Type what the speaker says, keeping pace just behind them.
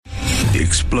The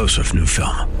explosive new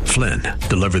film, Flynn,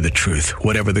 deliver the truth,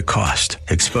 whatever the cost,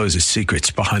 exposes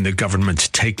secrets behind the government's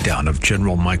takedown of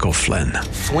General Michael Flynn.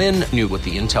 Flynn knew what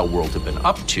the intel world had been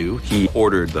up to. He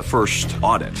ordered the first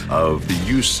audit of the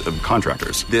use of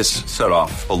contractors. This set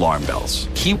off alarm bells.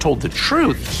 He told the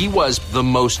truth. He was the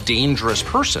most dangerous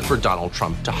person for Donald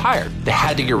Trump to hire. They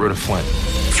had to get rid of Flynn.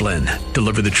 Flynn,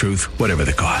 deliver the truth, whatever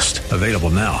the cost. Available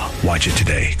now. Watch it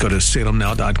today. Go to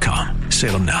salemnow.com.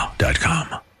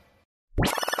 salemnow.com.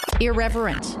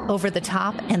 Irreverent, over the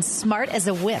top, and smart as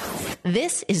a whip.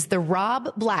 This is the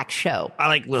Rob Black Show. I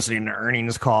like listening to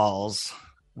earnings calls.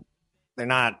 They're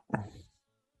not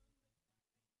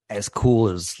as cool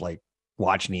as like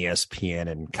watching ESPN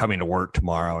and coming to work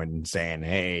tomorrow and saying,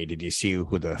 hey, did you see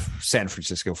who the San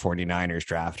Francisco 49ers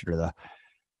drafted, or the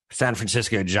San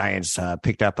Francisco Giants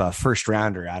picked up a first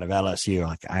rounder out of LSU?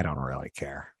 Like, I don't really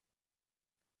care.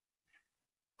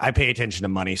 I pay attention to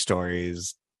money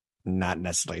stories, not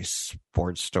necessarily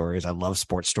sports stories. I love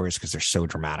sports stories because they're so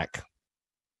dramatic.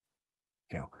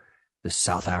 You know, the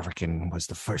South African was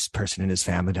the first person in his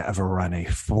family to ever run a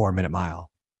 4-minute mile.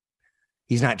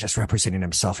 He's not just representing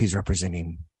himself. He's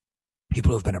representing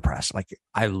people who've been oppressed. Like,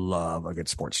 I love a good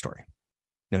sports story.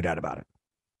 No doubt about it.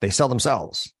 They sell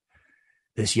themselves.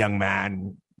 This young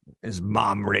man, his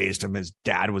mom raised him. His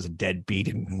dad was a deadbeat.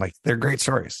 And like, they're great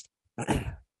stories.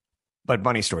 But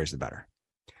money stories are better.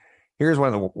 Here's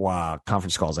one of the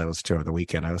conference calls I listened to over the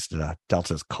weekend. I listened to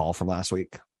Delta's call from last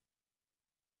week.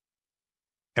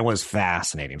 It was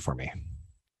fascinating for me.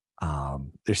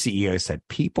 Their CEO said,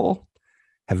 people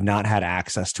have not had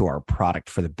access to our product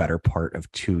for the better part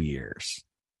of 2 years.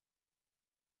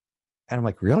 And I'm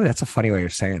like, really? That's a funny way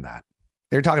of saying that.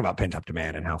 They're talking about pent-up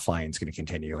demand and how flying is going to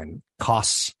continue, and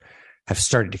costs have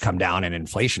started to come down in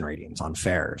inflation ratings on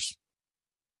fares.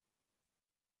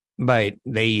 But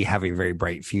they have a very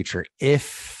bright future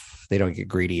if they don't get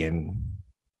greedy and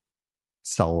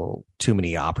sell too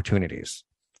many opportunities.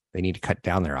 They need to cut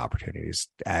down their opportunities,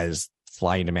 as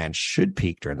flying demand should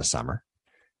peak during the summer.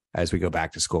 As we go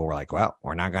back to school, we're like, well,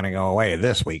 we're not going to go away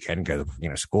this weekend because, you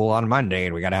know, school on Monday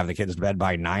and we got to have the kids to bed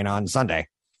by 9 on Sunday.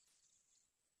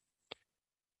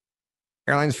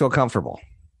 Airlines feel comfortable.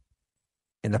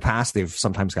 In the past, they've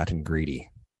sometimes gotten greedy.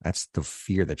 That's the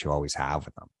fear that you always have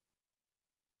with them.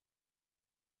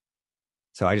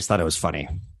 So I just thought it was funny.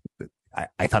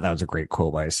 I thought that was a great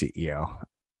quote by a CEO.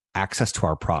 Access to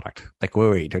our product. Like,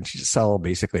 wait, don't you just sell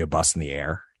basically a bus in the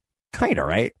air? Kind of,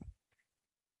 right?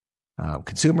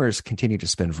 Consumers continue to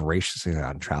spend voraciously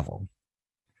on travel,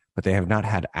 but they have not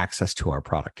had access to our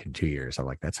product in 2 years. I'm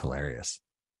like, that's hilarious.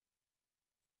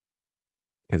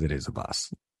 Because it is a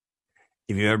bus.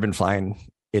 If you've ever been flying,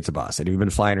 it's a bus. And if you've been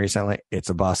flying recently, it's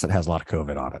a bus that has a lot of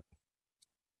COVID on it.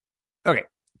 Okay,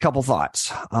 couple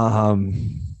thoughts.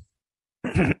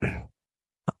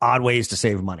 Odd ways to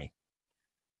save money.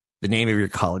 The name of your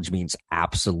college means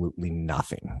absolutely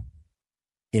nothing,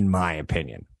 in my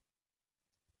opinion.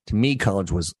 To me,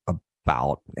 college was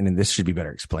about, and this should be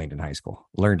better explained in high school,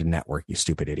 learn to network, you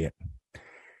stupid idiot.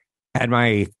 And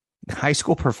my high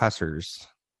school professors,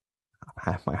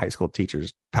 my high school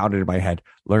teachers pounded in my head,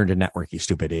 learn to network, you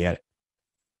stupid idiot.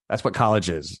 That's what college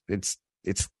is. It's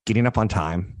getting up on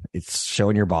time. It's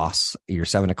showing your boss, your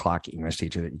 7 o'clock English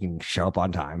teacher, that you can show up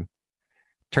on time,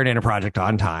 turn in a project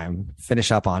on time,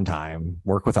 finish up on time,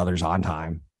 work with others on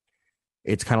time.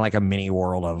 It's kind of like a mini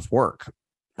world of work.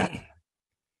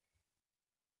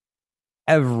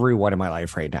 Everyone in my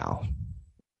life right now,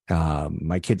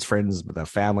 my kids' friends, the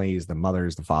families, the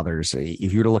mothers, the fathers,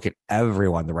 if you were to look at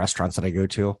everyone, the restaurants that I go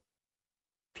to,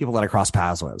 people that I cross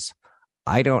paths with,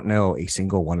 I don't know a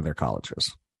single one of their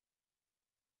colleges.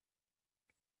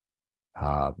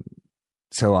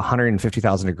 So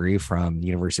 $150,000 degree from the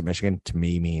University of Michigan to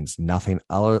me means nothing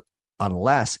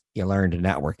unless you learn to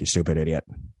network, you stupid idiot.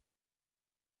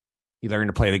 You learn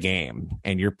to play the game,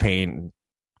 and you're paying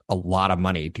a lot of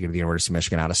money to go to the University of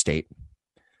Michigan out of state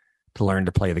to learn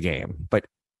to play the game. But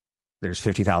there's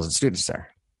 50,000 students there,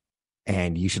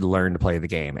 and you should learn to play the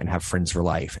game and have friends for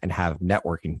life and have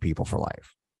networking people for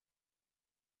life.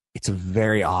 It's a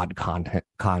very odd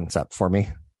concept for me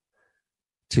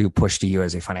to push to you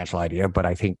as a financial idea, but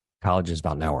I think college is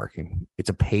about networking. It's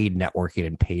a paid networking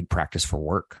and paid practice for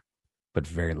work, but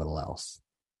very little else.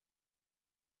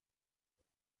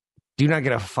 Do not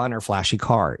get a fun or flashy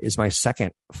car is my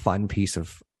second fun piece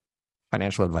of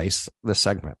financial advice this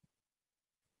segment.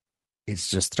 It's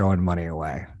just throwing money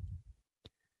away.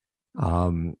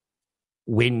 When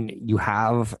you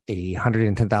have a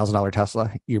 $110,000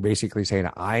 Tesla, you're basically saying,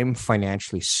 I'm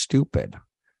financially stupid,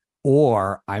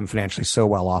 or I'm financially so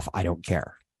well off, I don't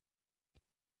care.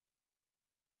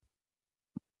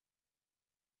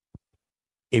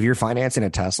 If you're financing a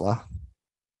Tesla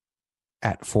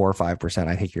at 4 or 5%,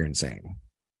 I think you're insane.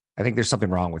 I think there's something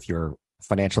wrong with your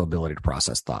financial ability to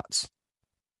process thoughts.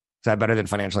 Is that better than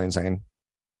financially insane?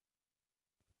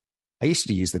 I used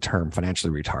to use the term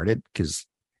financially retarded because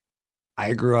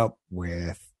I grew up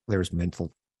with, there's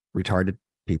mental retarded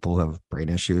people who have brain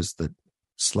issues that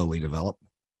slowly develop.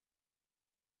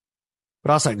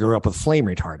 But also I grew up with flame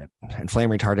retardant. And flame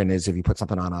retardant is if you put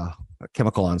something on a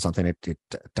chemical on something, it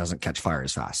doesn't catch fire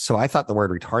as fast. So I thought the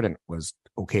word retardant was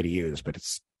okay to use, but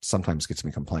it's sometimes gets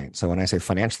me complaints. So when I say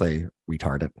financially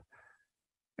retardant,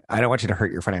 I don't want you to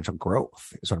hurt your financial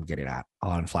growth is what I'm getting at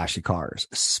on flashy cars,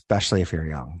 especially if you're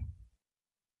young.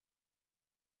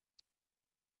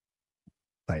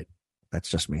 But that's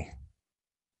just me.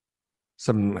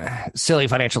 Some silly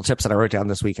financial tips that I wrote down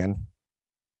this weekend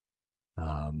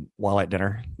while at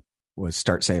dinner was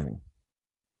start saving.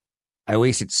 I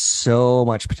wasted so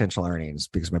much potential earnings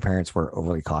because my parents were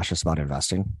overly cautious about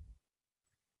investing.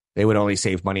 They would only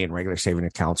save money in regular saving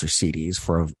accounts or CDs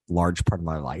for a large part of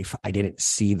my life. I didn't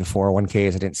see the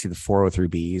 401ks. I didn't see the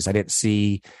 403bs. I didn't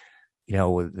see,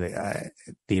 the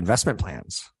investment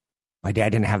plans. My dad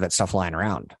didn't have that stuff lying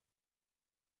around.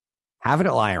 Having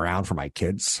it lying around for my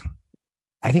kids,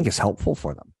 I think is helpful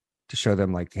for them to show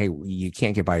them like, hey, you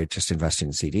can't get by just investing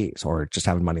in CDs or just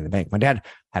having money in the bank. My dad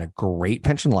had a great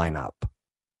pension lineup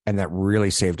and that really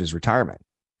saved his retirement,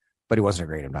 but he wasn't a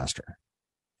great investor.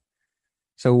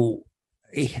 So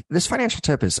this financial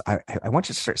tip is I want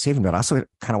you to start saving, but I also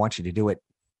kind of want you to do it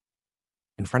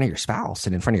in front of your spouse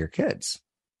and in front of your kids.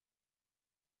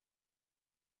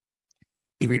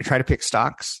 If you're trying to pick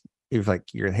stocks, if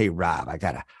hey, Rob, I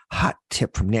got a hot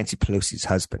tip from Nancy Pelosi's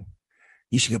husband.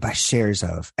 You should go buy shares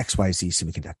of XYZ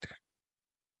Semiconductor.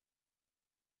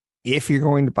 If you're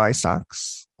going to buy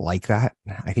stocks like that,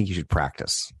 I think you should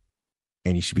practice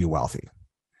and you should be wealthy.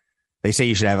 They say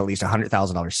you should have at least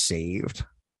 $100,000 saved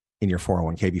in your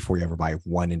 401k before you ever buy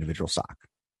one individual stock.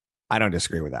 I don't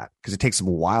disagree with that because it takes them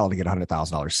a while to get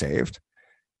 $100,000 saved.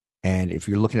 And if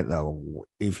you're looking at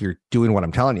if you're doing what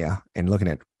I'm telling you and looking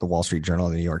at the Wall Street Journal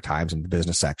and the New York Times and the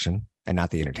business section and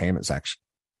not the entertainment section,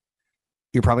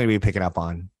 you're probably going to be picking up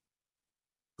on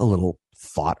a little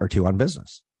thought or two on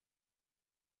business.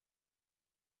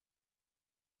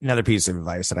 Another piece of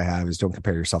advice that I have is don't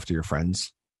compare yourself to your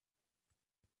friends.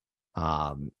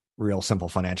 Real simple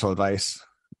financial advice,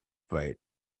 but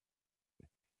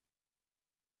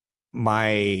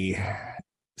my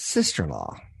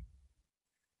sister-in-law,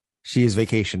 she has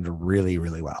vacationed really,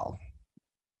 really well.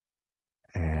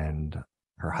 And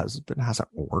her husband hasn't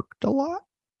worked a lot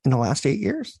in the last 8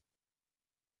 years.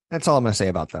 That's all I'm going to say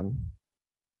about them,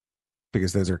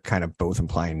 because those are kind of both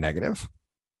implying negative.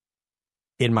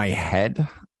 In my head,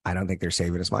 I don't think they're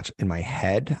saving as much. In my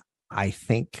head, I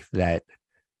think that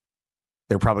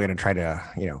they're probably going to try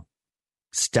to,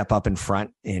 step up in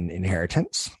front in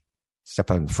inheritance, step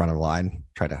up in front of the line,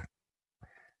 try to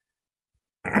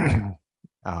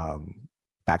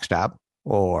backstab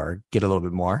or get a little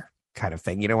bit more kind of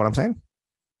thing. You know what I'm saying?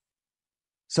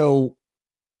 So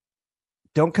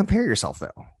don't compare yourself,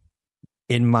 though.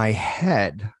 In my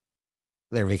head,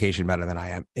 they're vacation better than I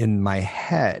am. In my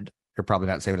head, they're probably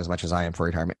not saving as much as I am for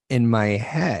retirement. In my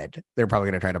head, they're probably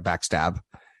going to try to backstab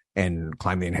and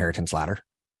climb the inheritance ladder.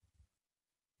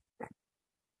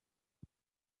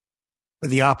 But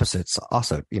the opposite's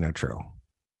also, true.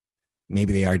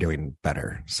 Maybe they are doing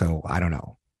better. So I don't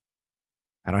know.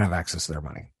 I don't have access to their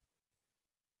money.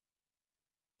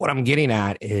 What I'm getting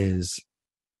at is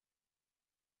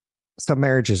some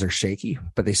marriages are shaky,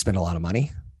 but they spend a lot of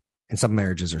money. And some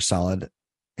marriages are solid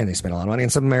and they spend a lot of money.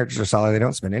 And some marriages are solid, they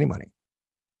don't spend any money.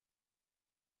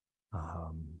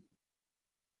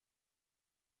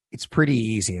 It's pretty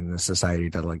easy in this society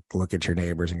to look at your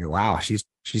neighbors and go, wow, she's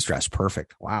dressed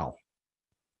perfect. Wow.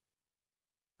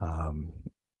 I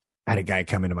had a guy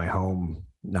come into my home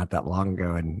not that long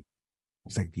ago and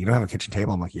he's like, you don't have a kitchen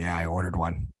table? I'm like, yeah, I ordered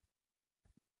one.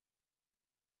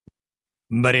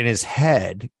 But in his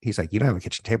head, he's like, you don't have a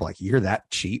kitchen table. Like, you're that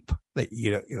cheap that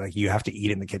you have to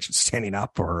eat in the kitchen standing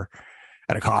up or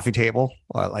at a coffee table.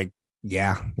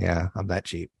 Yeah, I'm that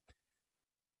cheap.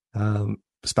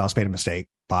 Spouse made a mistake,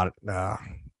 bought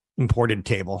imported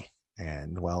table,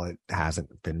 and it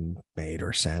hasn't been made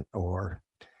or sent, or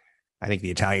I think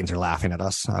the Italians are laughing at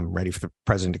us. I'm ready for the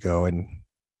president to go and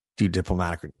do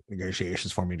diplomatic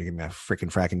negotiations for me to give me a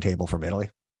freaking fracking table from Italy.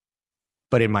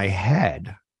 But in my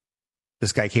head,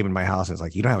 this guy came in my house and was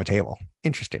like, you don't have a table.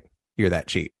 Interesting. You're that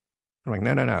cheap. I'm like,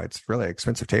 no. It's really an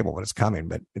expensive table, but it's coming,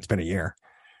 but it's been a year.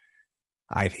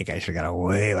 I think I should have got a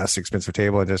way less expensive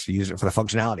table and just use it for the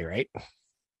functionality, right?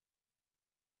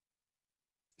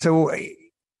 So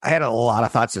I had a lot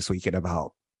of thoughts this weekend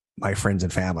about my friends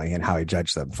and family and how I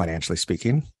judge them financially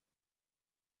speaking,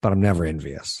 but I'm never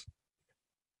envious.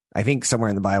 I think somewhere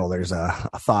in the Bible, there's a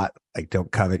thought like,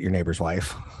 don't covet your neighbor's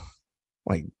wife.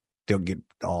 Like, don't get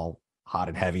all hot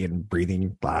and heavy and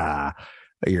breathing. Blah.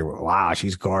 Wow,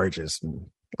 she's gorgeous. And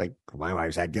like, my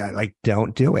wife's that guy. Like,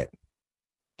 don't do it.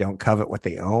 Don't covet what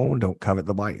they own. Don't covet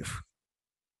the wife.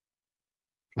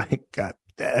 Like, God,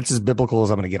 that's as biblical as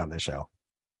I'm going to get on this show.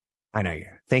 I know you.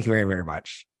 Thank you very, very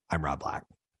much. I'm Rob Black.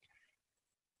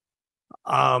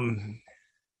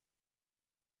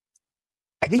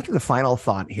 I think the final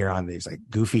thought here on these like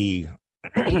goofy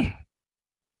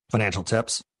financial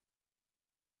tips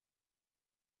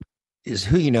is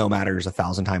who you know matters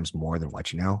 1,000 times more than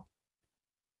what you know.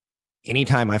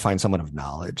 Anytime I find someone of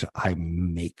knowledge, I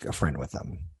make a friend with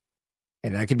them.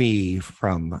 And that could be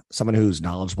from someone who's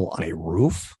knowledgeable on a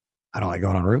roof. I don't like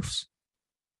going on roofs.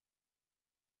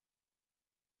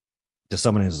 To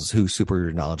someone who's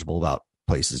super knowledgeable about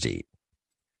places to eat.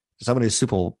 To someone who's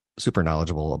super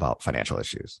knowledgeable about financial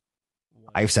issues.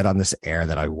 I've said on this air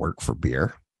that I work for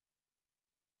beer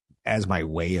as my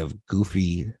way of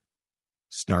goofy,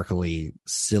 snarkily,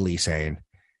 silly saying,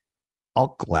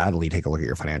 I'll gladly take a look at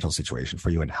your financial situation for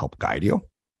you and help guide you.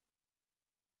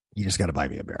 You just got to buy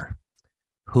me a beer.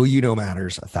 Who you know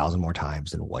matters 1,000 more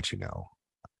times than what you know.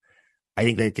 I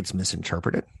think that gets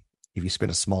misinterpreted. If you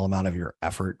spend a small amount of your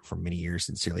effort for many years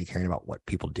sincerely caring about what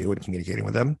people do and communicating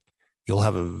with them, you'll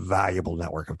have a valuable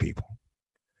network of people.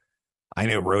 I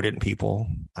know rodent people.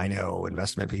 I know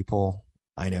investment people.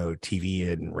 I know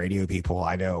TV and radio people.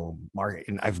 I know market,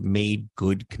 and I've made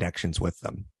good connections with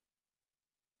them.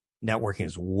 Networking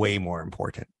is way more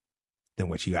important than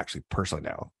what you actually personally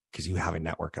know because you have a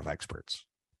network of experts.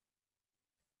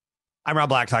 I'm Rob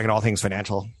Black, talking all things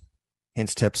financial,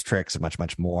 hints, tips, tricks, and much,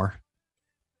 much more.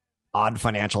 Odd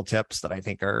financial tips that I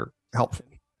think are helpful.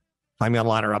 Find me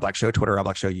online at Rob Black Show, Twitter, Rob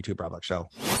Black Show, YouTube, Rob Black Show.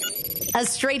 A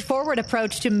straightforward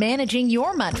approach to managing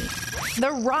your money.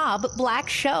 The Rob Black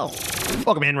Show.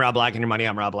 Welcome in, Rob Black and Your Money.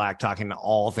 I'm Rob Black, talking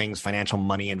all things financial,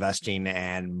 money, investing,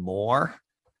 and more.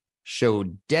 Show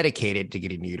dedicated to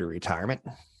getting you to retirement.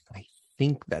 I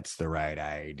think that's the right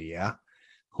idea.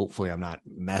 Hopefully I'm not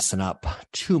messing up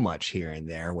too much here and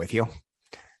there with you.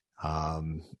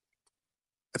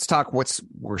 Let's talk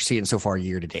we're seeing so far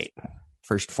year to date.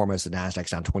 First and foremost, the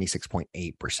Nasdaq's down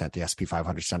 26.8%. The S&P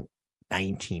 500 down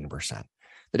 19%.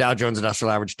 The Dow Jones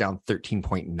Industrial Average down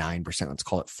 13.9%. Let's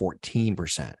call it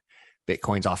 14%.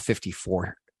 Bitcoin's off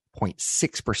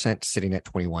 54.6%, sitting at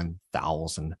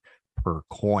 21,000 per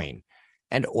coin.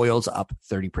 And oil's up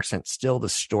 30%. Still the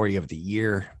story of the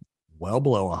year, well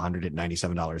below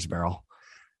 $197 a barrel.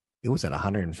 It was at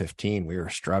 115. We were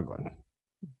struggling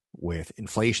with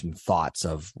inflation thoughts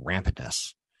of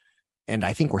rampantness. And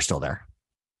I think we're still there.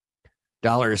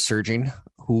 Dollar is surging.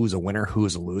 Who's a winner?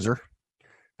 Who's a loser?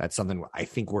 That's something I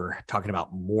think we're talking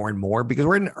about more and more because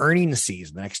we're in earnings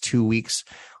season. The next 2 weeks,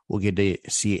 we'll get to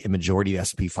see a majority of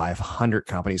S&P 500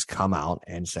 companies come out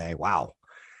and say, wow,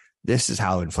 this is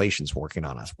how inflation's working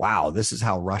on us. Wow, this is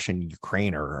how Russia and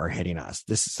Ukraine are hitting us.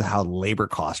 This is how labor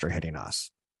costs are hitting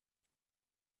us.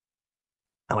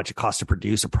 How much it costs to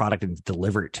produce a product and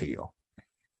deliver it to you.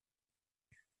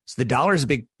 So the dollar is a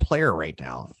big player right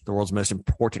now. The world's most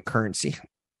important currency.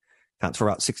 Accounts for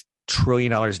about $6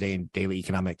 trillion a day in daily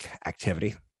economic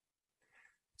activity.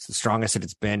 It's the strongest that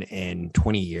it's been in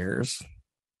 20 years.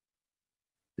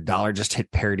 The dollar just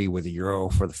hit parity with the euro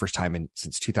for the first time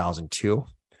since 2002.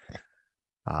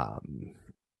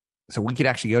 So we could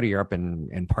actually go to Europe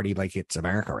and party like it's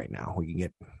America right now. We can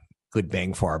get good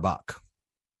bang for our buck.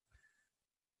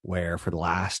 Where for the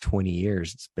last 20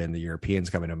 years, it's been the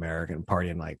Europeans coming to America and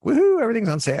partying like, woohoo, everything's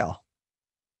on sale.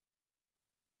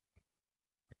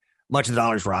 Much of the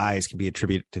dollar's rise can be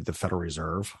attributed to the Federal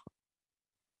Reserve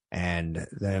and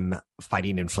them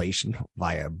fighting inflation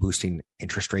via boosting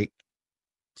interest rates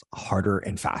harder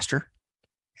and faster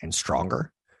and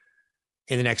stronger.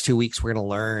 In the next 2 weeks, we're going to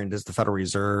learn, does the Federal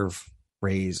Reserve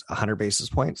raise 100 basis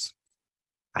points?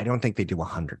 I don't think they do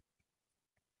 100.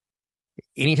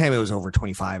 Anytime it was over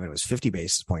 25 and it was 50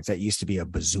 basis points, that used to be a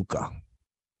bazooka.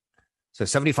 So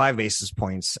 75 basis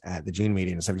points at the June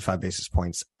meeting and 75 basis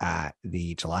points at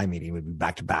the July meeting would be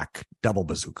back-to-back double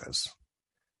bazookas.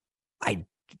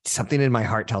 Something in my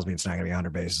heart tells me it's not going to be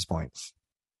 100 basis points.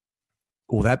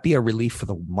 Will that be a relief for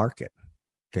the market?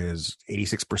 Because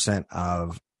 86%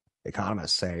 of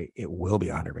economists say it will be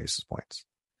 100 basis points.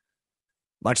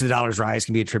 Much of the dollar's rise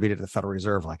can be attributed to the Federal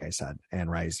Reserve, like I said, and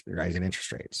rising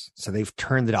interest rates. So they've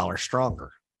turned the dollar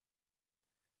stronger.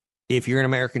 If you're an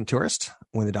American tourist,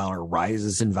 when the dollar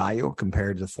rises in value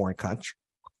compared to the foreign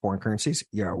foreign currencies,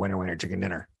 you're a winner, chicken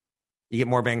dinner. You get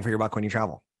more bang for your buck when you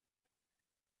travel.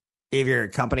 If you're a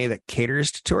company that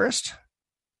caters to tourists,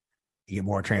 you get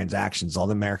more transactions. All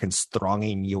the Americans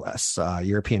thronging U.S.,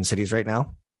 European cities right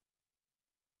now,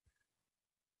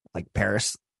 like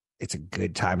Paris, it's a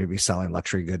good time to be selling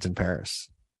luxury goods in Paris.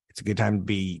 It's a good time to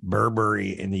be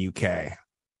Burberry in the UK.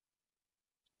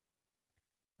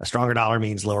 A stronger dollar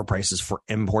means lower prices for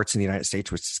imports in the United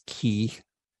States, which is key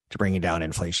to bringing down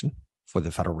inflation for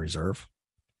the Federal Reserve.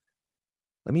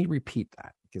 Let me repeat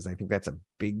that because I think that's a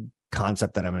big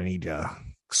concept that I'm going to need to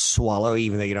swallow,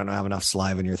 even though you don't have enough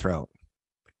saliva in your throat.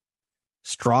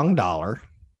 Strong dollar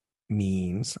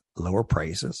means lower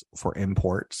prices for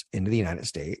imports into the United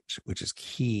States, which is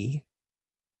key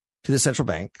to the central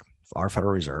bank, our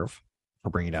Federal Reserve, for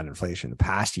bringing down inflation. The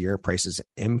past year, prices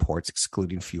imports,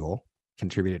 excluding fuel,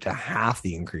 contributed to half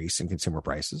the increase in consumer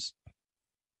prices.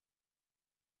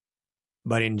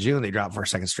 But in June, they dropped for a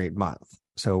second straight month.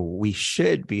 So we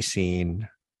should be seeing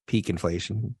peak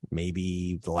inflation,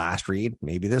 maybe the last read,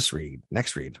 maybe this read,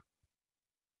 next read.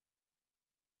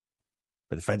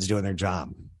 But the Fed's doing their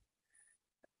job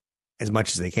as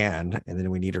much as they can, and then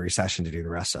we need a recession to do the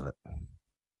rest of it.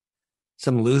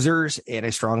 Some losers in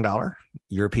a strong dollar: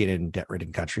 European and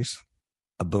debt-ridden countries.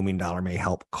 A booming dollar may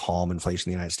help calm inflation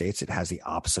in the United States. It has the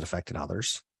opposite effect in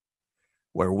others,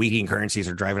 where weakening currencies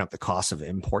are driving up the cost of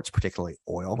imports, particularly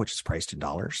oil, which is priced in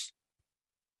dollars.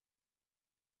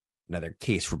 Another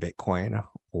case for Bitcoin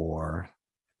or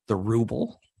the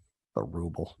ruble. The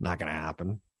ruble, not going to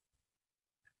happen.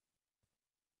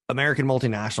 American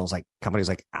multinationals, like companies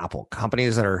like Apple,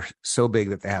 companies that are so big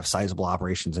that they have sizable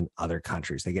operations in other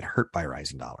countries, they get hurt by a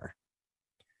rising dollar.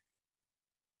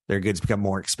 Their goods become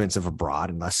more expensive abroad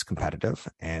and less competitive,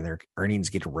 and their earnings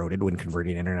get eroded when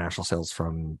converting international sales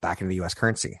from back into the U.S.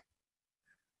 currency.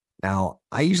 Now,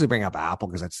 I usually bring up Apple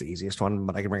because that's the easiest one,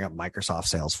 but I can bring up Microsoft,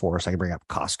 Salesforce. I can bring up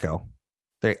Costco.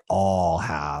 They all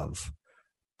have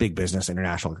big business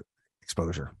international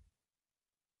exposure.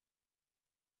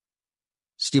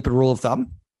 Stupid rule of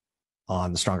thumb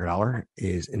on the stronger dollar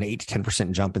is an 8 to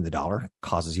 10% jump in the dollar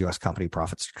causes U.S. company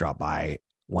profits to drop by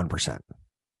 1%.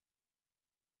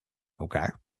 Okay.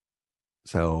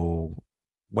 So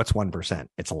what's 1%?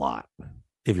 It's a lot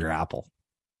if you're Apple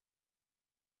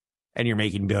and you're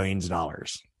making billions of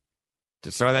dollars.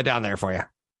 Just throw that down there for you.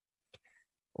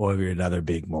 Or if you're another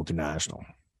big multinational.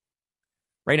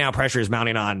 Right now, pressure is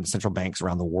mounting on central banks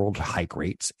around the world to hike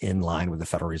rates in line with the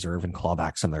Federal Reserve and claw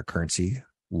back some of their currency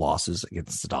losses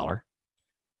against the dollar.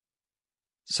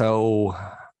 So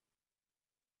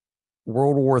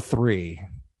World War III,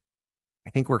 I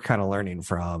think we're kind of learning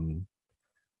from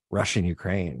Russia and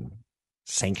Ukraine,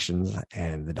 sanctions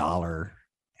and the dollar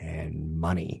and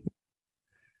money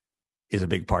is a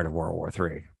big part of World War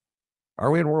III.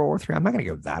 Are we in World War III? I'm not going to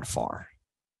go that far,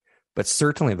 but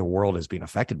certainly the world is being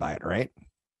affected by it, right?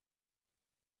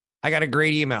 I got a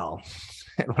great email.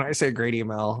 And when I say great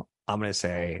email, I'm going to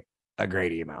say a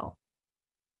great email.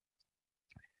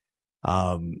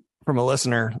 From a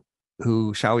listener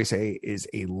who, shall we say, is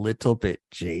a little bit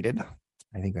jaded.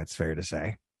 I think that's fair to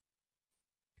say.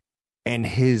 And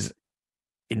his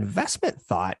investment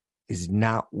thought is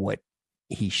not what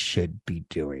he should be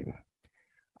doing.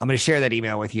 I'm going to share that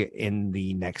email with you in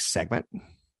the next segment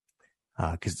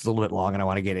because it's a little bit long and I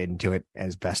want to get into it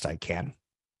as best I can.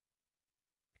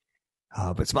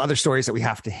 But some other stories that we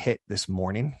have to hit this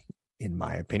morning, in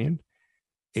my opinion,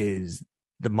 is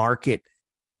the market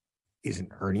is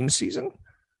an earnings season.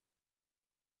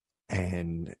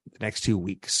 And the next 2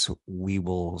 weeks, we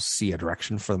will see a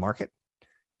direction for the market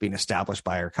being established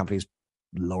by our companies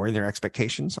lowering their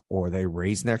expectations, or they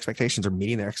raising their expectations, or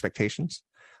meeting their expectations.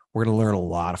 We're going to learn a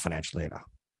lot of financial data.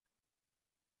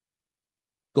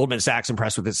 Goldman Sachs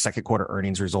impressed with its second quarter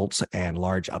earnings results and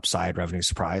large upside revenue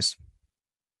surprise.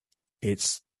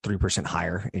 It's 3%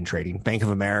 higher in trading. Bank of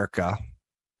America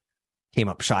came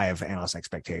up shy of analyst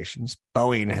expectations.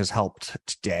 Boeing has helped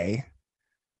today.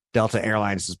 Delta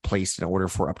Airlines has placed an order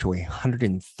for up to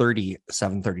 130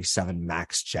 737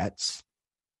 MAX jets.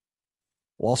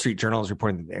 Wall Street Journal is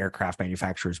reporting that the aircraft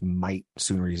manufacturers might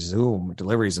soon resume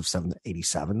deliveries of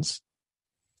 787s.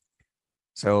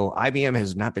 So IBM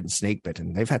has not been snake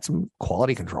bitten. They've had some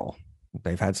quality control.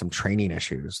 They've had some training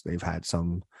issues. They've had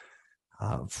some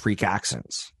freak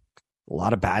accidents. A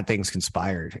lot of bad things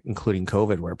conspired, including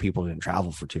COVID, where people didn't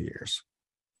travel for 2 years.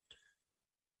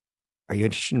 Are you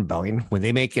interested in Boeing? When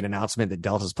they make an announcement that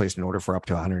Delta's placed an order for up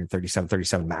to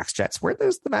 137 MAX jets, were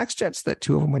those the MAX jets that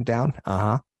 2 of them went down?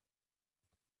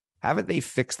 Haven't they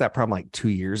fixed that problem like 2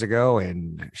 years ago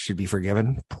and should be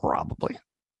forgiven? Probably.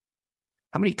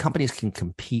 How many companies can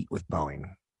compete with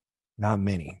Boeing? Not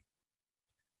many.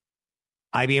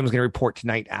 IBM is going to report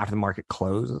tonight after the market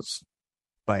closes,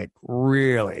 but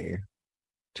really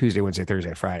Tuesday, Wednesday,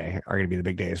 Thursday, Friday are going to be the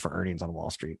big days for earnings on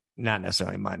Wall Street. Not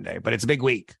necessarily Monday, but it's a big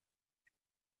week.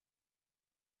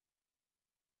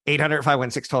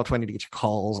 800-516-1220 to get your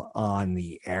calls on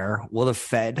the air. Will the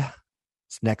Fed's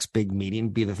next big meeting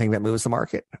be the thing that moves the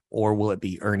market, or will it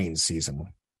be earnings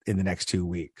season in the next 2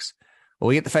 weeks? Well,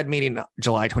 we get the Fed meeting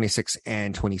July 26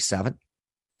 and 27.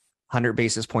 100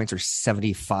 basis points or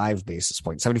 75 basis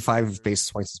points. 75 basis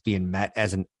points is being met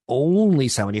as an only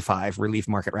 75 relief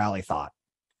market rally thought.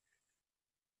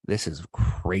 This is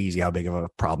crazy how big of a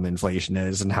problem inflation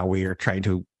is and how we are trying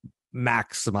to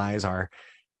maximize our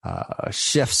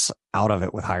shifts out of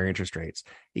it with higher interest rates.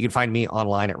 You can find me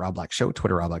online at Rob Black Show,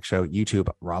 Twitter Rob Black Show, YouTube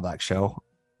Rob Black Show.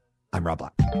 I'm Rob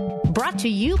Black. Brought to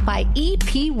you by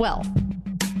EP Wealth.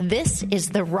 This is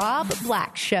the Rob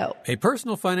Black Show. A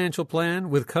personal financial plan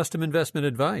with custom investment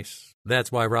advice.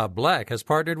 That's why Rob Black has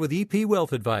partnered with EP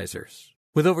Wealth Advisors.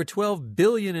 With over $12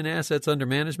 billion in assets under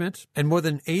management and more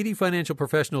than 80 financial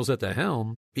professionals at the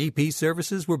helm, EP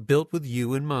services were built with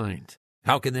you in mind.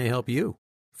 How can they help you?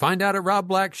 Find out at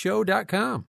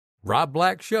robblackshow.com.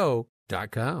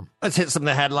 robblackshow.com. Let's hit some of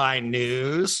the headline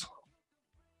news.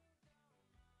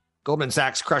 Goldman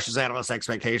Sachs crushes analyst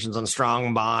expectations on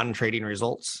strong bond trading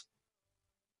results.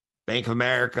 Bank of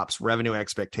America ups revenue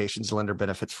expectations. Lender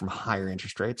benefits from higher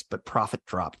interest rates, but profit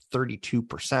dropped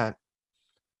 32%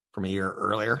 from a year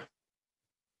earlier.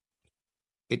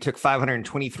 It took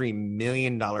 $523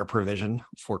 million provision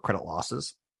for credit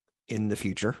losses in the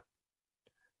future,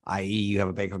 i.e. you have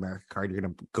a Bank of America card, you're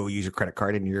going to go use your credit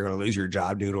card and you're going to lose your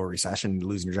job due to a recession.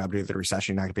 Losing your job due to the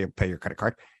recession, you're not going to be able to pay your credit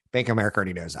card. Bank of America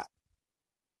already knows that.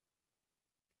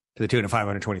 To the tune of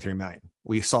 $523 million.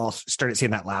 We started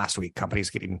seeing that last week.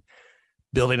 Companies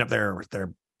building up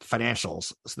their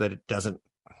financials so that it doesn't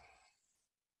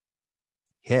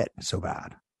hit so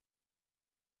bad.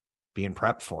 Being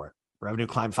prepped for it. Revenue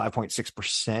climbed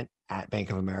 5.6% at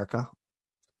Bank of America.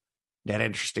 Net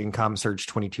interest income surged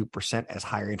 22% as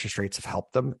higher interest rates have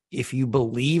helped them. If you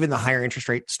believe in the higher interest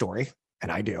rate story,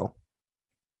 and I do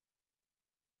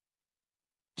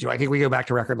I think we go back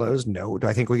to record lows? No. Do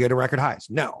I think we go to record highs?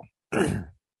 No. Do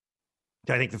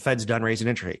I think the Fed's done raising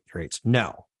interest rates?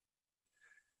 No.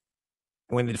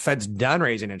 And when the Fed's done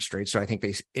raising interest rates, do I think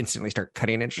they instantly start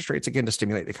cutting interest rates again to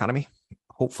stimulate the economy?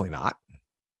 Hopefully not.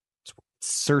 It's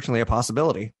certainly a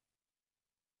possibility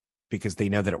because they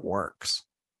know that it works.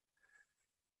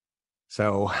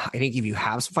 So I think if you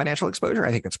have some financial exposure, I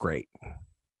think that's great.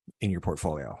 In your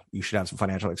portfolio, you should have some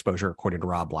financial exposure, according to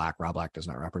Rob Black. Rob Black does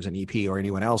not represent EP or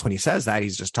anyone else. When he says that,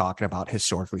 he's just talking about,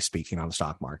 historically speaking, on the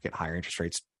stock market, higher interest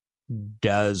rates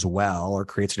does well or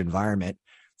creates an environment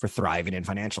for thriving in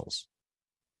financials.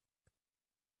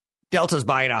 Delta's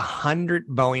buying 100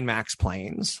 Boeing MAX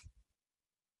planes.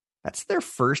 That's their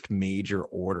first major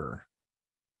order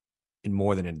in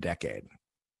more than a decade.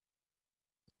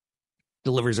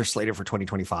 Deliveries are slated for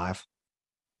 2025.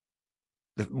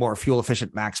 The more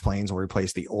fuel-efficient MAX planes will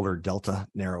replace the older Delta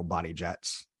narrow-body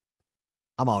jets.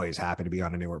 I'm always happy to be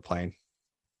on a newer plane.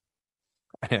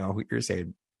 I know you're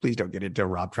saying, please don't get into a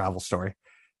Rob travel story.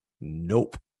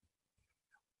 Nope.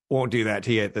 Won't do that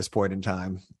to you at this point in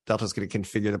time. Delta's going to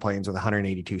configure the planes with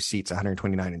 182 seats,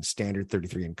 129 in standard,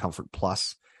 33 in comfort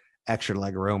plus, extra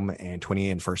leg room, and 20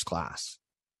 in first class.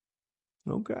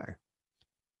 Okay.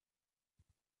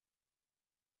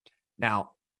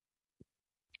 Now,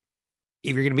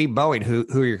 if you're going to be Boeing, who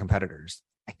are your competitors?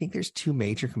 I think there's two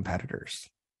major competitors.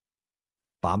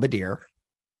 Bombardier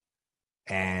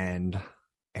and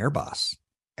Airbus.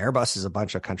 Airbus is a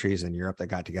bunch of countries in Europe that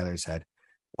got together and said,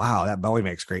 wow, that Boeing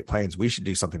makes great planes. We should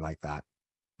do something like that.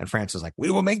 And France is like, we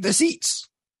will make the seats.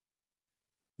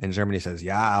 And Germany says,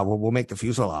 yeah, we'll make the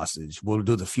fuselages. We'll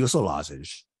do the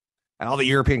fuselages. And all the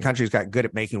European countries got good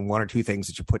at making one or two things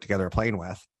that you put together a plane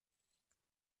with.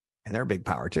 And they're a big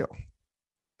power too.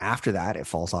 After that, it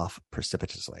falls off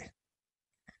precipitously.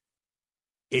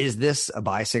 Is this a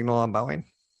buy signal on Boeing?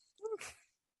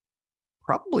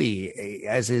 Probably,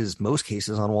 as is most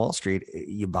cases on Wall Street,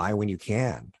 you buy when you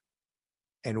can.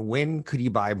 And when could you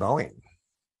buy Boeing?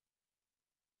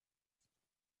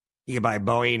 You could buy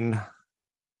Boeing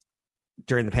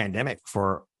during the pandemic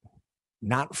for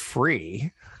not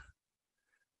free,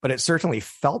 but it certainly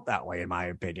felt that way, in my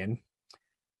opinion.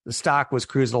 The stock was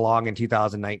cruising along in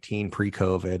 2019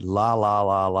 pre-COVID,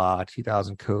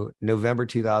 November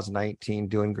 2019,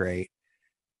 doing great.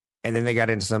 And then they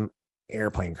got into some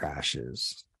airplane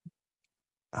crashes,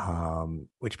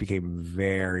 which became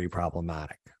very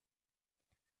problematic.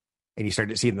 And you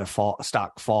started to see the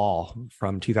stock fall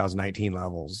from 2019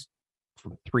 levels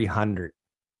from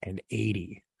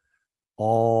 380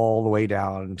 all the way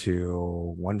down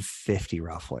to 150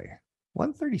 roughly.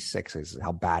 136 is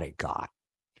how bad it got.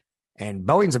 And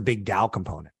Boeing's a big Dow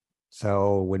component.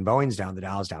 So when Boeing's down, the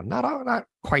Dow's down. Not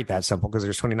quite that simple because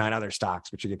there's 29 other stocks,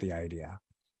 but you get the idea.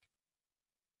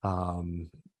 Boeing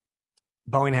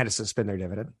had to suspend their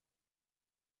dividend.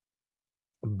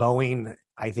 Boeing,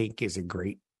 I think, is a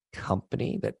great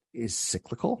company that is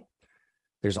cyclical.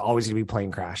 There's always going to be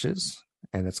plane crashes,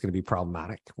 and that's going to be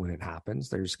problematic when it happens.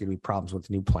 There's going to be problems with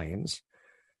new planes.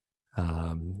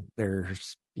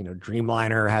 There's,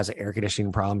 Dreamliner has air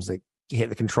conditioning problems that hit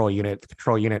the control unit. The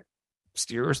control unit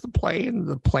steers the plane.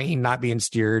 The plane not being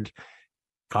steered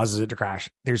causes it to crash.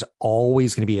 There's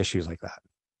always going to be issues like that.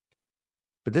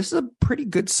 But this is a pretty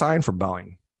good sign for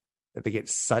Boeing that they get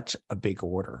such a big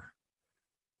order.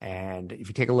 And if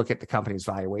you take a look at the company's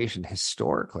valuation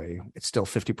historically, it's still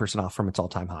 50% off from its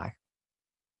all-time high.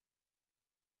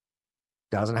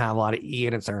 Doesn't have a lot of E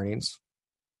in its earnings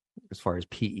as far as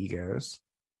PE goes.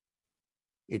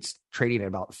 It's trading at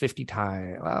about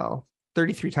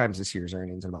 33 times this year's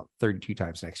earnings and about 32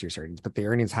 times next year's earnings. But the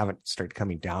earnings haven't started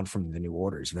coming down from the new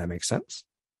orders, if that makes sense.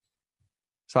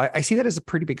 So I see that as a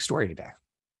pretty big story today.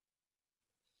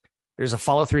 There's a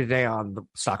follow-through today on the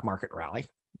stock market rally.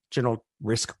 General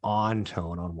risk on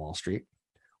tone on Wall Street.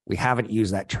 We haven't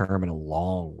used that term in a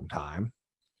long time.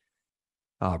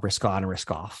 Risk on and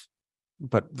risk off.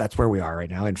 But that's where we are right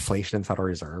now. Inflation and Federal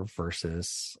Reserve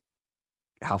versus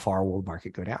how far will the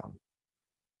market go down?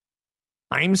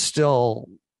 I'm still,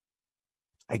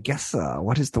 I guess,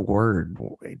 what is the word?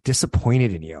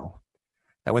 Disappointed in you.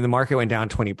 That when the market went down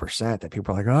 20%, that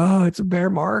people are like, oh, it's a bear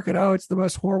market. Oh, it's the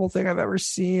most horrible thing I've ever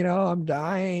seen. Oh, I'm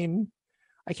dying.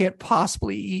 I can't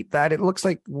possibly eat that. It looks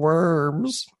like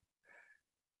worms.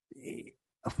 A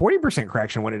 40%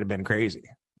 correction wouldn't have been crazy.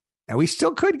 And we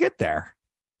still could get there.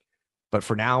 But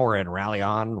for now, we're in rally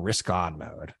on, risk on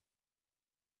mode.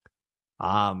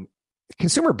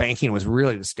 Consumer banking was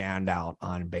really the standout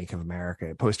on Bank of America.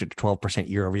 It posted 12%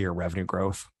 year-over-year revenue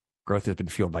growth. Growth has been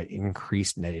fueled by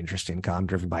increased net interest income,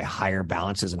 driven by higher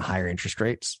balances and higher interest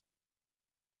rates.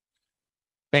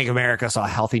 Bank of America saw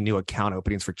healthy new account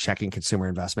openings for checking, consumer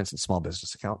investments, and small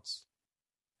business accounts.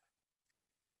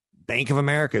 Bank of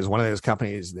America is one of those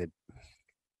companies that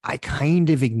I kind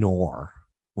of ignore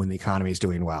when the economy is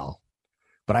doing well,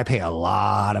 but I pay a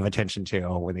lot of attention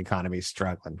to when the economy is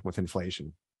struggling with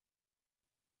inflation.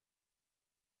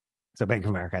 So Bank of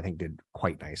America, I think, did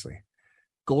quite nicely.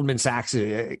 Goldman Sachs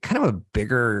is kind of a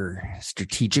bigger,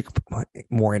 strategic,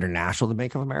 more international than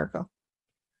Bank of America.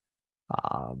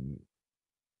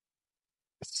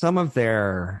 Some of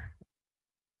their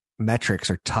metrics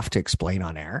are tough to explain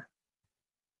on air.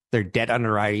 Their debt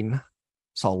underwriting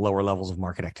saw lower levels of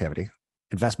market activity.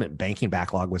 Investment banking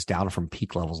backlog was down from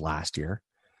peak levels last year.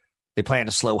 They plan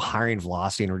to slow hiring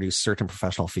velocity and reduce certain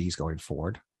professional fees going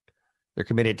forward. They're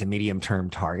committed to medium-term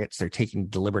targets. They're taking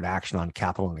deliberate action on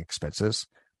capital and expenses,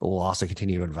 but will also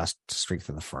continue to invest to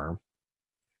strengthen the firm.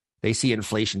 They see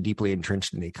inflation deeply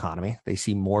entrenched in the economy. They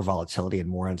see more volatility and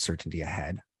more uncertainty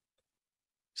ahead.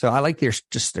 So I like their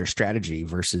strategy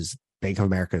versus Bank of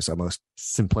America's almost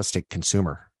simplistic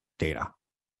consumer data.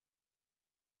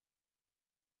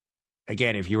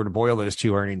 Again, if you were to boil those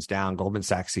two earnings down, Goldman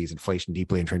Sachs sees inflation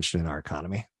deeply entrenched in our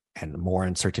economy and more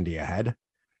uncertainty ahead.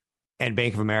 And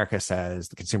Bank of America says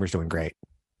the consumer's doing great.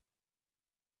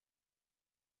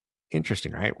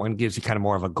 Interesting, right? One gives you kind of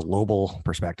more of a global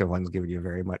perspective. One's giving you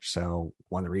very much so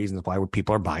one of the reasons why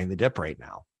people are buying the dip right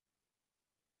now.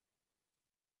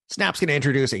 Snap's going to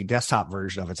introduce a desktop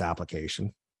version of its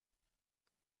application.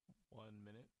 1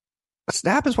 minute.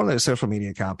 Snap is one of those social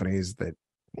media companies that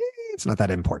it's not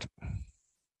that important.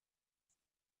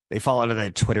 They fall into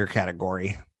the Twitter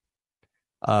category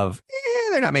of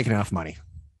they're not making enough money.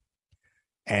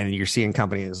 And you're seeing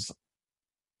companies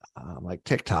like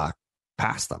TikTok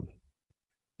pass them.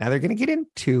 Now they're going to get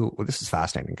into, this is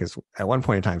fascinating because at one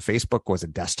point in time, Facebook was a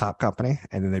desktop company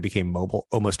and then they became mobile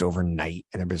almost overnight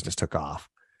and their business took off.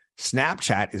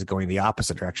 Snapchat is going the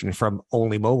opposite direction from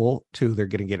only mobile to they're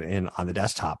going to get in on the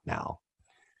desktop now.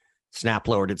 Snap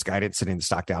lowered its guidance, sitting the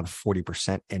stock down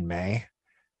 40% in May.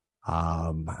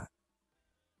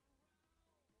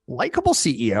 Likeable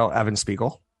CEO, Evan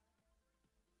Spiegel.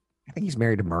 I think he's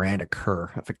married to Miranda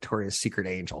Kerr, a Victoria's Secret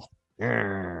angel.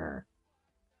 Kind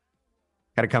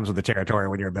of comes with the territory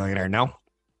when you're a billionaire, no?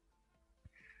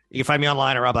 You can find me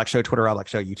online at Rob Black Show, Twitter, Rob Black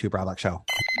Show, YouTube, Rob Black Show.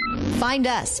 Find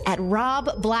us at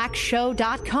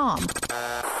robblackshow.com.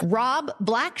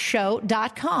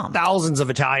 robblackshow.com. Thousands of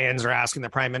Italians are asking the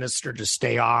prime minister to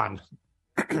stay on.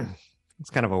 It's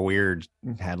kind of a weird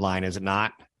headline, is it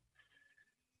not?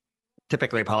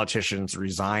 Typically, politicians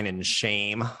resign in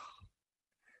shame.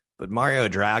 But Mario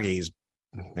Draghi's,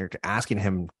 they're asking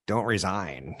him, don't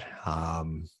resign.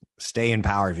 Stay in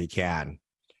power if you can.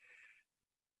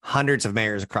 Hundreds of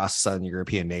mayors across the Southern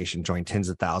European nation joined tens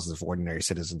of thousands of ordinary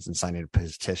citizens in signing a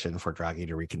petition for Draghi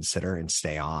to reconsider and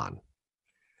stay on.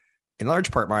 In large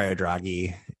part, Mario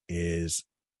Draghi is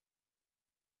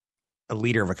a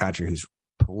leader of a country who's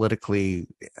politically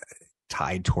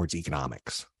tied towards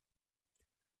economics.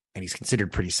 And he's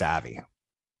considered pretty savvy.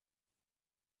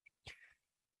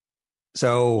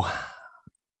 So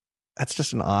that's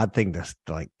just an odd thing to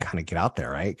like kind of get out there,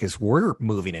 right? Because we're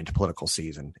moving into political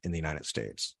season in the United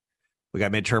States. We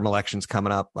got midterm elections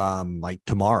coming up like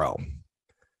tomorrow.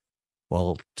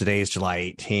 Well, today is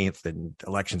July 18th and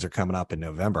elections are coming up in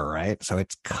November, right? So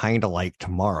it's kind of like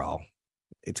tomorrow.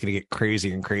 It's going to get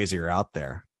crazier and crazier out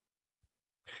there.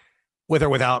 With or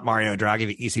without Mario Draghi,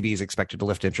 the ECB is expected to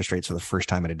lift interest rates for the first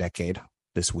time in a decade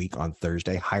this week on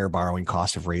Thursday. Higher borrowing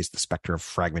costs have raised the specter of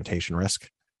fragmentation risk,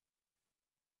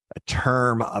 a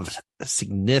term of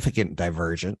significant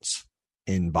divergence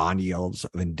in bond yields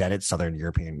of indebted Southern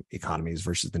European economies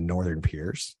versus the Northern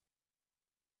peers.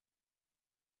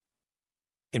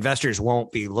 Investors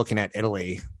won't be looking at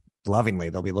Italy lovingly.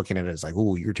 They'll be looking at it as like,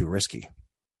 ooh, you're too risky.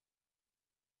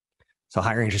 So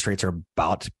higher interest rates are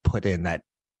about to put in that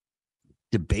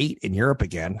debate in Europe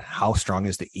again. How strong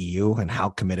is the EU and how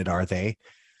committed are they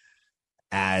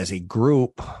as a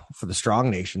group for the strong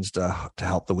nations to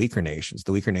help the weaker nations?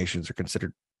 The weaker nations are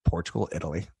considered Portugal,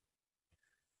 Italy,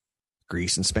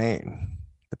 Greece, and Spain.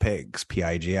 The pigs,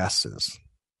 PIGSs.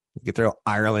 You could throw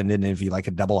Ireland in if you like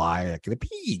a double I, like the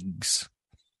pigs.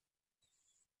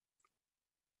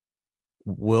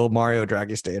 Will Mario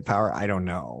Draghi stay in power? I don't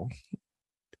know.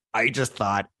 I just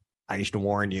thought I should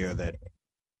warn you that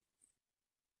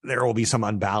there will be some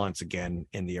unbalance again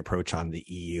in the approach on the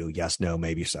EU. Yes, no,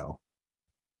 maybe so.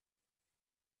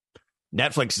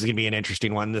 Netflix is going to be an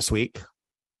interesting one this week.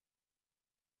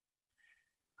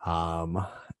 Not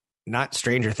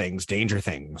Stranger Things, Danger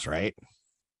Things, right?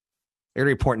 They're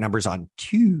going to report numbers on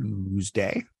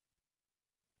Tuesday.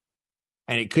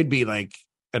 And it could be like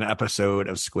an episode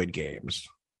of Squid Games,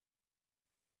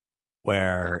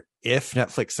 where if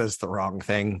Netflix says the wrong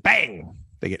thing, bang,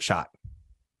 they get shot.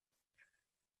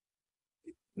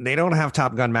 They don't have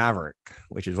Top Gun Maverick,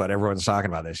 which is what everyone's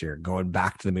talking about this year, going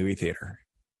back to the movie theater.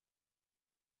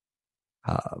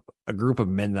 A group of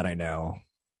men that I know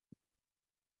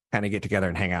kind of get together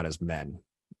and hang out as men.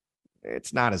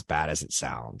 It's not as bad as it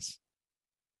sounds.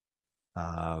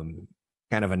 Kind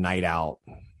of a night out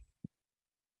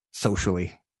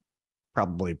socially,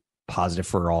 probably positive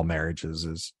for all marriages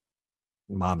is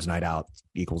mom's night out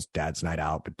equals dad's night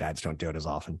out, but dads don't do it as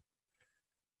often.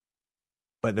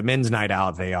 But the men's night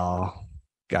out, they all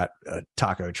got a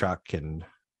taco truck and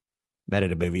met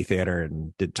at a movie theater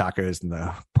and did tacos in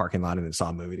the parking lot and then saw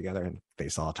a movie together, and they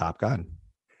saw Top Gun.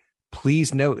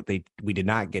 Please note we did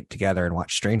not get together and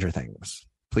watch Stranger Things.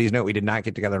 Please note we did not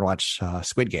get together and watch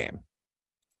Squid Game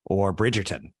or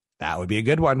Bridgerton. That would be a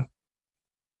good one.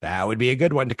 That would be a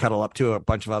good one to cuddle up to a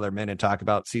bunch of other men and talk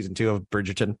about season 2 of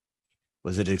Bridgerton.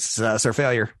 Was it a success or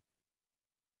failure?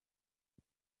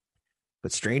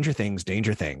 But Stranger Things,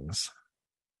 Danger Things,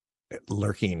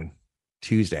 lurking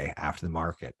Tuesday after the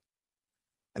market.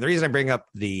 And the reason I bring up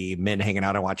the men hanging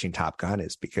out and watching Top Gun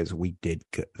is because we did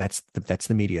go. That's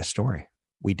the media story.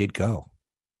 We did go.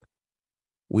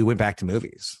 We went back to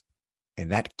movies.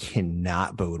 And that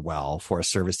cannot bode well for a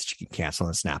service that you can cancel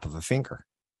in a snap of a finger.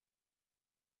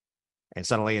 And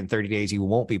suddenly in 30 days, you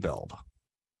won't be billed.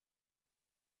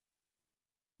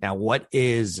 Now, what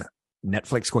is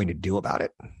Netflix going to do about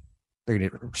it? They're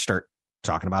going to start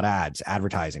talking about ads,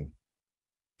 advertising.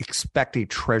 Expect a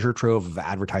treasure trove of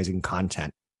advertising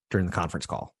content during the conference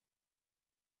call.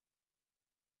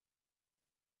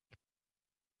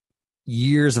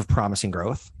 Years of promising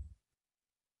growth.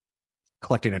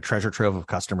 Collecting a treasure trove of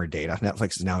customer data.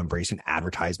 Netflix is now embracing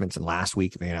advertisements, and last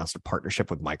week they announced a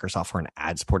partnership with Microsoft for an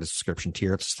ad-supported subscription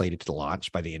tier that's slated to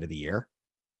launch by the end of the year.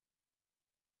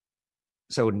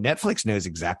 So Netflix knows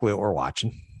exactly what we're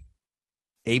watching.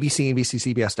 ABC,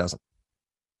 NBC, CBS doesn't.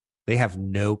 They have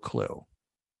no clue.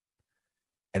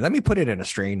 And let me put it in a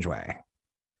strange way.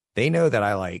 They know that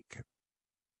I like,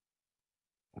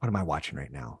 what am I watching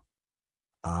right now?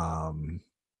 I'm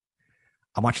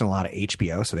watching a lot of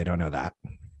HBO, so they don't know that.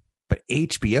 But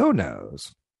HBO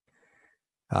knows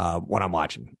what I'm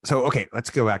watching. So, okay, let's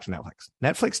go back to Netflix.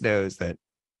 Netflix knows that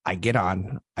I get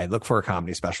on, I look for a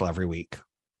comedy special every week.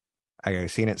 I go,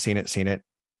 seen it.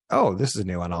 Oh, this is a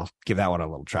new one. I'll give that one a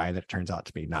little try. That turns out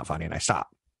to be not funny, and I stop.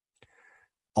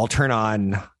 I'll turn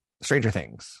on Stranger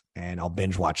Things, and I'll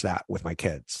binge watch that with my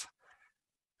kids.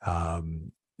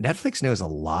 Netflix knows a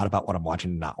lot about what I'm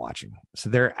watching and not watching. So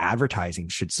their advertising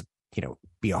should,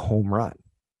 be a home run.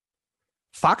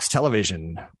 Fox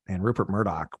Television and Rupert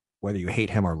Murdoch, whether you hate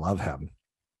him or love him,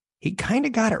 he kind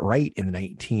of got it right in the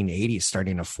 1980s,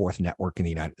 starting a fourth network in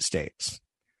the United States.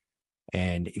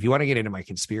 And if you want to get into my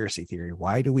conspiracy theory,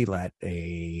 why do we let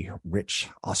a rich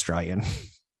Australian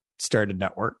start a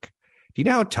network? Do you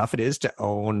know how tough it is to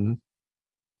own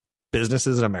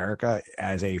businesses in America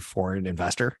as a foreign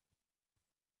investor?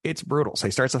 It's brutal. So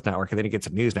he starts a network and then he gets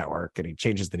a news network and he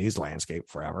changes the news landscape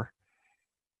forever.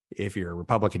 If you're a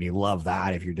Republican, you love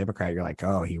that. If you're a Democrat, you're like,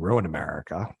 oh, he ruined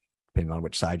America. Depending on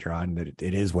which side you're on,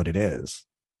 it is what it is.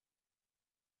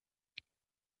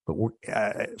 But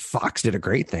Fox did a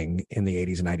great thing in the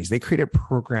 80s and 90s. They created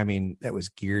programming that was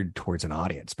geared towards an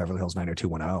audience. Beverly Hills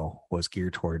 90210 was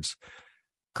geared towards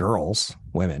girls,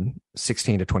 women,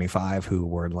 16 to 25 who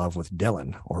were in love with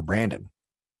Dylan or Brandon.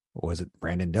 Was it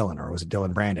Brandon Dylan, or was it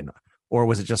Dylan Brandon, or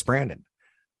was it just Brandon?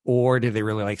 Or did they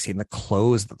really like seeing the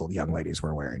clothes that the young ladies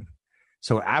were wearing?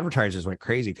 So advertisers went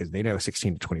crazy because they know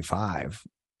 16 to 25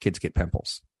 kids get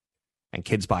pimples, and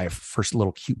kids buy first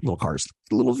cute little cars,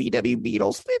 little VW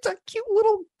Beetles. It's a cute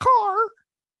little car.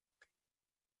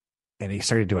 And they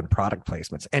started doing product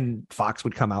placements, and Fox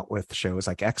would come out with shows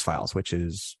like X-Files, which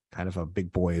is kind of a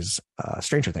big boys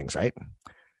Stranger Things, right?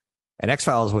 And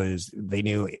X-Files they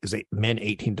knew it was men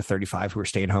 18 to 35 who were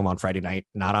staying home on Friday night,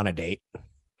 not on a date,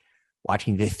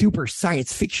 watching the super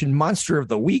science fiction monster of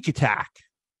the week attack.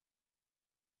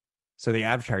 So the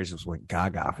advertisers went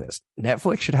gaga for this.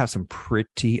 Netflix should have some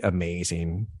pretty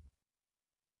amazing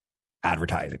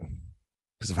advertising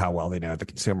because of how well they know the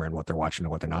consumer and what they're watching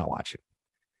and what they're not watching.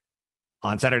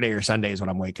 On Saturday or Sundays when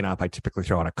I'm waking up, I typically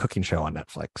throw on a cooking show on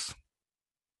Netflix.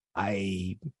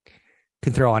 I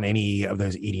can throw on any of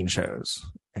those eating shows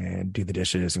and do the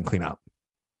dishes and clean up.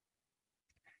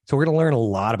 So we're going to learn a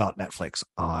lot about Netflix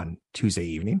on Tuesday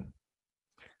evening.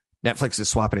 Netflix is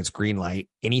swapping its green light,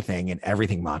 anything and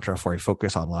everything mantra for a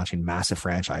focus on launching massive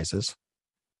franchises.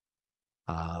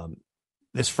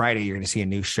 This Friday, you're going to see a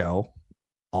new show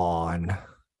on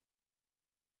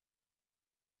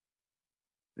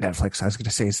Netflix. I was going to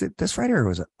say, is it this Friday or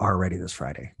was it already this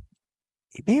Friday?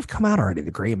 It may have come out already, The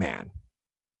Gray Man.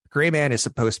 Gray Man is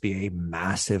supposed to be a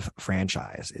massive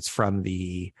franchise. It's from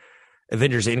the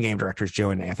Avengers Endgame directors, Joe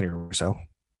and Anthony Russo.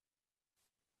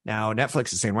 Now,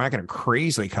 Netflix is saying we're not going to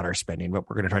crazily cut our spending, but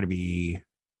we're going to try to be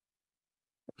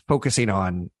focusing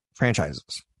on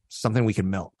franchises, something we can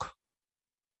milk.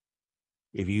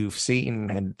 If you've seen,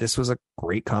 and this was a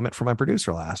great comment from my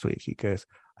producer last week, he goes,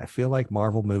 I feel like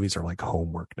Marvel movies are like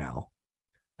homework now.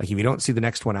 Like if you don't see the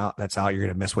next one that's out, you're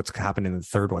going to miss what's happening in the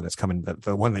third one that's coming,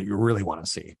 the one that you really want to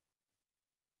see.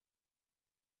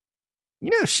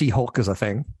 She-Hulk is a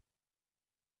thing.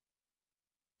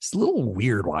 It's a little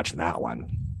weird watching that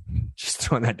one. Just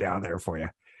throwing that down there for you.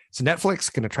 So Netflix is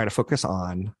going to try to focus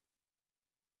on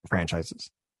franchises,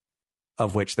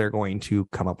 of which they're going to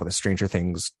come up with a Stranger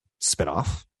Things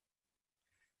spinoff.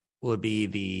 Will it be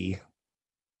the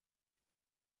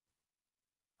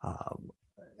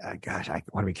gosh, I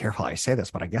want to be careful how I say this,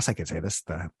 but I guess I could say this.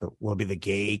 Will it be the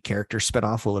gay character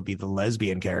spinoff? Will it be the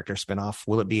lesbian character spinoff?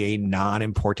 Will it be a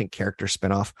non-important character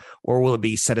spinoff? Or will it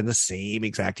be set in the same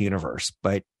exact universe,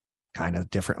 but kind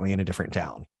of differently in a different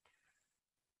town?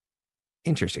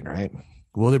 Interesting, right?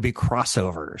 Will there be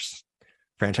crossovers?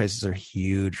 Franchises are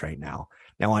huge right now.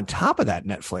 Now, on top of that,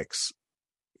 Netflix,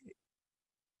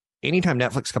 anytime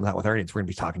Netflix comes out with earnings, we're going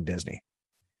to be talking Disney.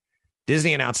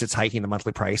 Disney announced it's hiking the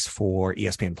monthly price for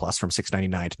ESPN Plus from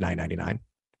 $6.99 to $9.99.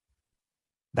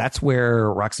 That's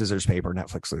where rock, scissors, paper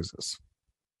Netflix loses.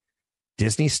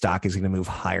 Disney stock is going to move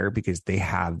higher because they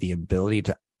have the ability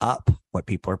to up what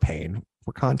people are paying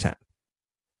for content.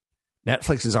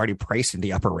 Netflix is already priced in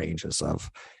the upper ranges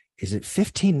of, is it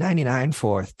 $15.99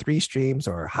 for 3 streams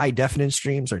or high definition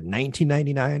streams or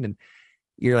 $19.99? And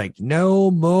you're like, no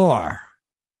more.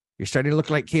 You're starting to look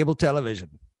like cable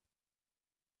television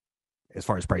as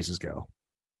far as prices go.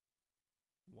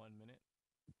 1 minute.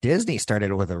 Disney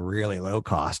started with a really low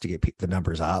cost to get the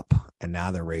numbers up, and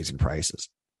now they're raising prices.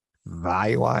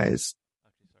 Value-wise,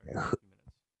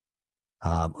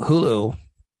 Hulu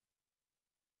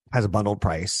has a bundled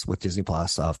price with Disney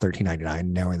Plus of $13.99,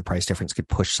 knowing the price difference could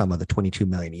push some of the 22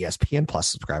 million ESPN Plus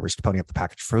subscribers to pony up the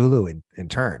package for Hulu in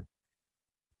turn.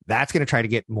 That's going to try to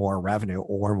get more revenue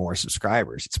or more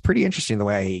subscribers. It's pretty interesting the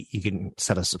way you can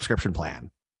set a subscription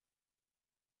plan.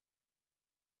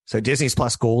 So Disney's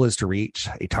Plus goal is to reach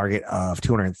a target of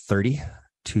 230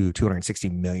 to 260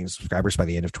 million subscribers by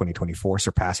the end of 2024,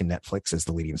 surpassing Netflix as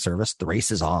the leading service. The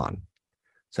race is on.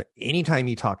 So anytime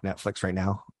you talk Netflix right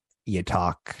now, you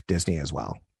talk Disney as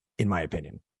well, in my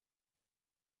opinion.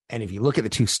 And if you look at the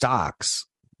two stocks,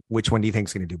 which one do you think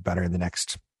is going to do better in the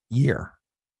next year?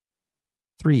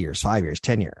 3 years, 5 years,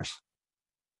 10 years?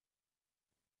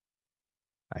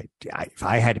 If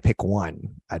I had to pick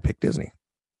one, I'd pick Disney.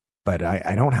 But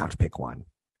I don't have to pick one.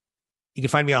 You can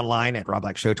find me online at Rob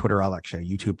Black Show, Twitter, Rob Black Show,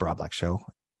 YouTube, Rob Black Show.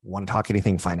 Want to talk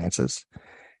anything finances?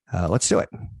 Let's do it.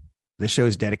 This show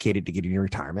is dedicated to getting you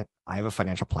retirement. I have a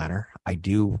financial planner. I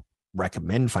do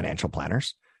recommend financial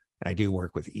planners, and I do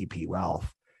work with EP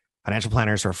Wealth. Financial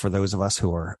planners are for those of us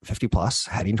who are 50 plus,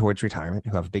 heading towards retirement,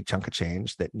 who have a big chunk of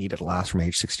change that need to last from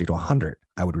age 60 to 100.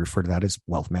 I would refer to that as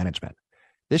wealth management.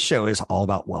 This show is all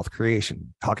about wealth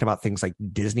creation, talking about things like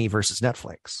Disney versus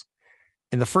Netflix.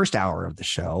 In the first hour of the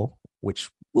show, which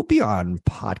will be on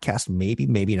podcast,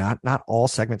 maybe not all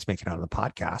segments make it out of the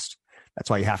podcast. That's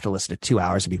why you have to listen to 2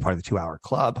 hours to be part of the 2 hour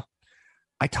club.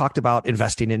 I talked about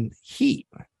investing in heat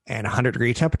and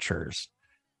 100-degree temperatures.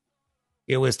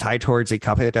 It was tied towards a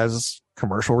company that does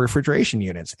commercial refrigeration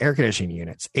units, air conditioning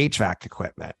units, HVAC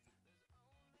equipment.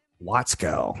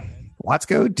 Watsco,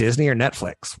 Disney, or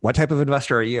Netflix? What type of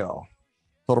investor are you?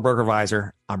 Total Broker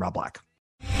Advisor, I'm Rob Black.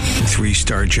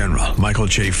 3-star General Michael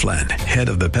J. Flynn, head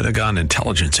of the Pentagon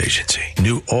Intelligence Agency,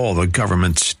 knew all the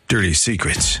government's dirty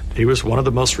secrets. He was one of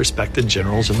the most respected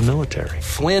generals in the military.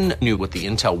 Flynn knew what the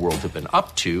intel world had been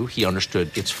up to. He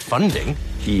understood its funding.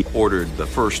 He ordered the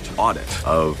first audit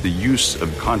of the use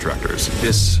of contractors.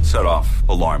 This set off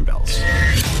alarm bells.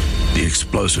 The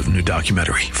explosive new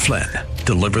documentary, Flynn,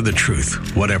 Deliver the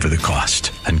Truth, Whatever the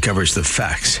Cost, uncovers the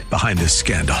facts behind this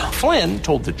scandal. Flynn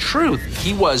told the truth.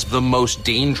 He was the most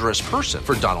dangerous person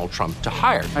for Donald Trump to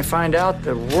hire. I find out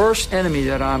the worst enemy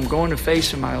that I'm going to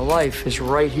face in my life is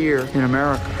right here in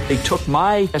America. They took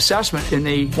my assessment and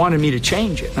they wanted me to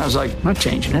change it. And I was like, I'm not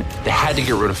changing it. They had to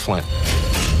get rid of Flynn.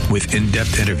 With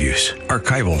in-depth interviews,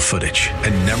 archival footage,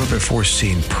 and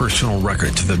never-before-seen personal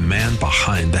records of the man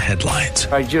behind the headlines.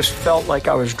 I just felt like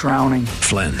I was drowning.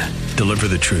 Flynn, Deliver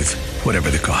the Truth, Whatever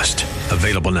the Cost.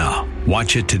 Available now.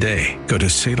 Watch it today. Go to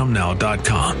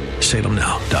salemnow.com.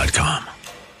 salemnow.com.